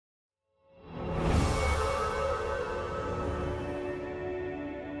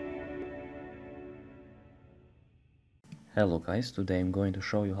Hello guys, today I'm going to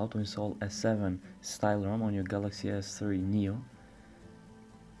show you how to install S7 Style Rom on your Galaxy S3 Neo.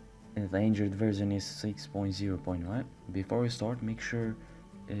 The Android version is 6.0.1. Before you start, make sure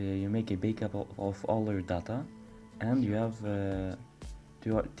you make a backup of all your data and you have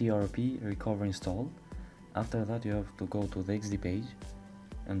TWRP recovery installed. After that you have to go to the XD page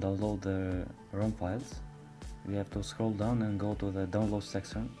and download the ROM files. You have to scroll down and go to the download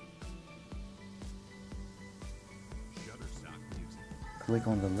section. Click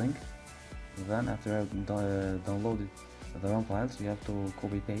on the link. Then after you have downloaded the ROM files, you have to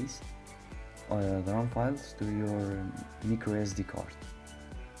copy paste the ROM files to your micro SD card.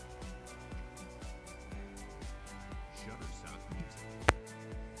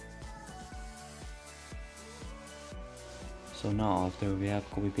 So now after we have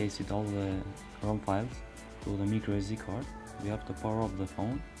copy pasted all the ROM files to the micro SD card, we have to power up the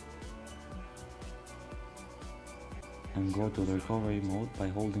phone and go to the recovery mode by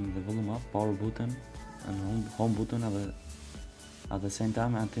holding the volume up, power button and home button at the same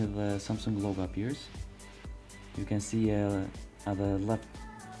time until the Samsung logo appears. You can see at the left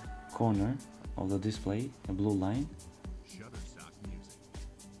corner of the display a blue line.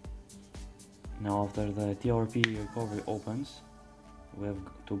 Now after the TWRP recovery opens, we have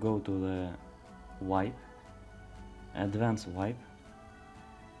to go to the wipe, advanced wipe,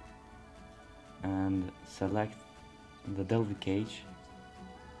 and select the Dalvik Cache,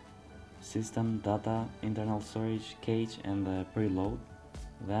 system, data, internal storage, cache and preload.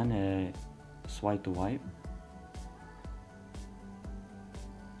 Then swipe to wipe.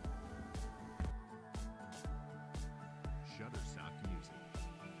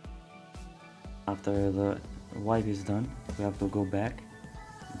 After the wipe is done, we have to go back,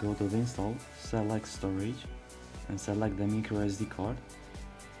 go to the install, select storage and select the micro SD card.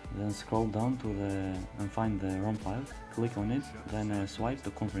 Then scroll down to and find the ROM file, click on it, then swipe to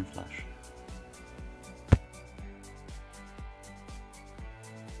confirm flash.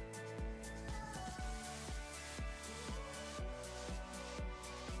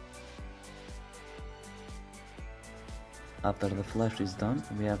 After the flash is done,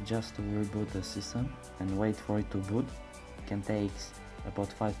 we have just to reboot the system and wait for it to boot. It can take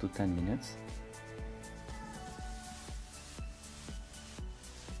about 5 to 10 minutes.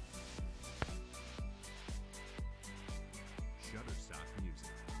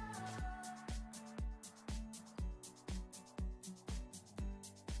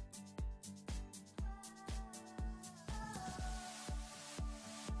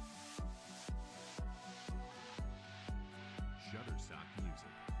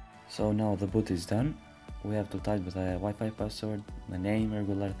 So now the boot is done. We have to type the Wi-Fi password, the name,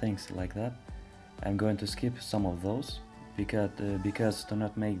 regular things like that. I'm going to skip some of those because to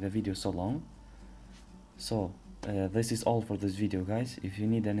not make the video so long. So this is all for this video, guys. If you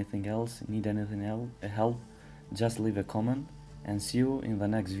need anything else, help, just leave a comment and see you in the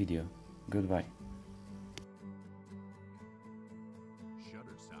next video. Goodbye.